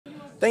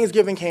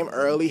Thanksgiving came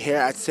early here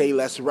at Say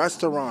Less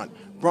restaurant.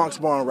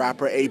 Bronx-born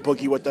rapper A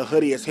Boogie with the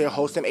Hoodie is here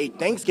hosting a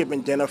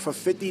Thanksgiving dinner for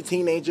 50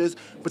 teenagers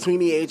between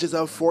the ages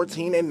of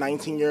 14 and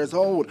 19 years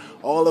old,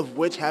 all of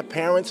which have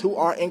parents who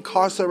are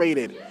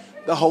incarcerated.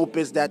 The hope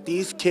is that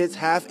these kids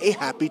have a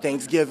happy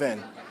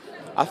Thanksgiving.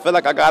 I feel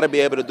like I got to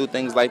be able to do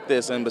things like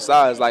this. And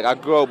besides, like, I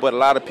grew up with a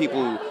lot of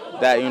people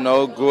that,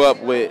 grew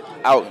up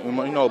without,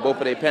 both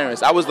of their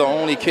parents. I was the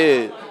only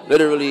kid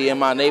literally in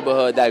my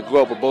neighborhood that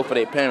grew up with both of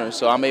their parents,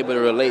 so I'm able to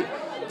relate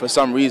for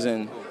some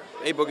reason.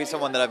 A Boogie's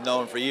someone that I've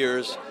known for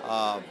years.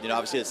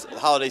 Obviously it's the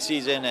holiday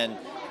season, and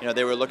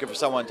they were looking for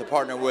someone to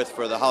partner with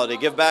for the holiday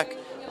give back.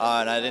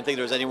 And I didn't think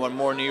there was anyone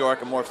more in New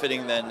York and more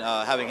fitting than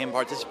having him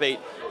participate.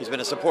 He's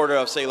been a supporter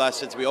of Say Less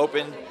since we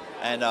opened,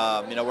 and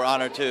we're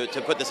honored to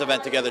put this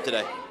event together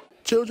today.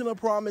 Children of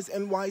Promise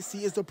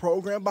NYC is the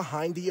program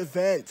behind the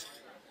event.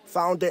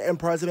 Founder and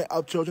president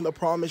of Children of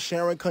Promise,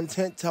 Sharon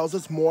Content, tells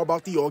us more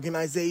about the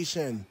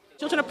organization.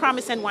 Children of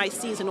Promise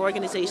NYC is an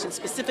organization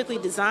specifically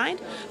designed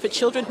for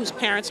children whose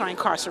parents are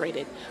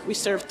incarcerated. We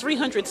serve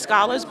 300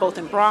 scholars both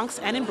in Bronx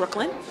and in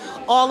Brooklyn,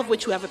 all of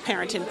which who have a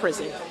parent in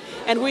prison.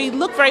 And we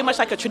look very much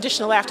like a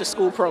traditional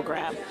after-school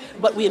program,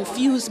 but we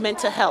infuse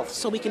mental health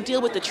so we can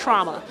deal with the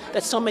trauma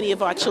that so many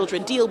of our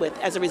children deal with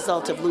as a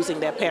result of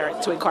losing their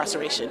parent to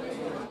incarceration.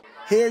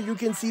 Here you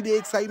can see the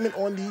excitement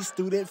on these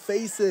student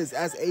faces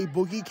as A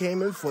Boogie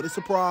came in for the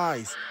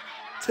surprise.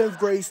 10th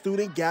grade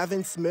student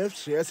Gavin Smith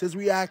shares his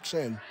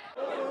reaction.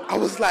 I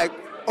was like,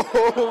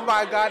 oh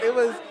my God,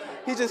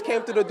 he just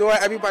came through the door,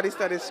 everybody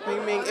started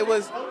screaming. It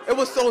was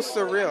so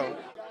surreal.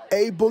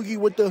 A Boogie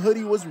with the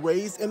Hoodie was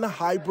raised in the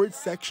hybrid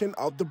section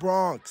of the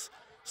Bronx.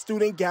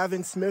 Student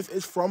Gavin Smith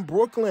is from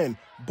Brooklyn,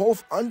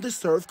 both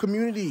underserved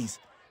communities.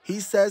 He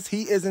says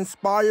he is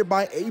inspired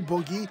by A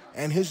Boogie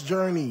and his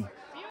journey.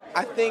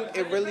 I think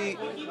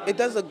it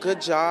does a good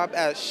job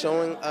at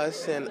showing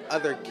us and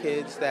other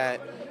kids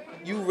that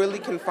you really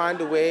can find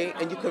a way,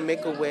 and you can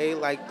make a way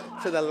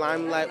to the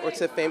limelight or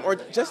to fame or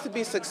just to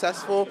be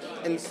successful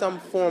in some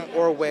form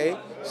or way.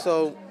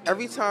 So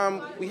every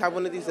time we have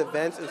one of these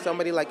events and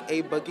somebody like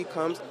A Boogie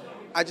comes,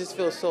 I just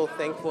feel so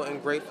thankful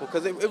and grateful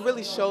because it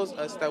really shows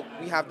us that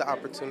we have the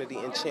opportunity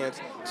and chance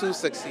to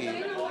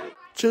succeed.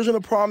 Children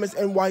of Promise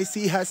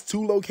NYC has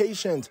 2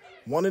 locations,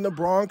 one in the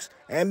Bronx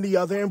and the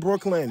other in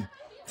Brooklyn.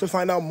 To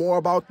find out more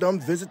about them,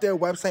 visit their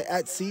website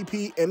at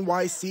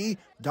cpnyc.org.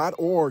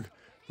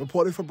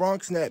 Reporting for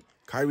BronxNet,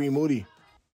 Kyrie Moody.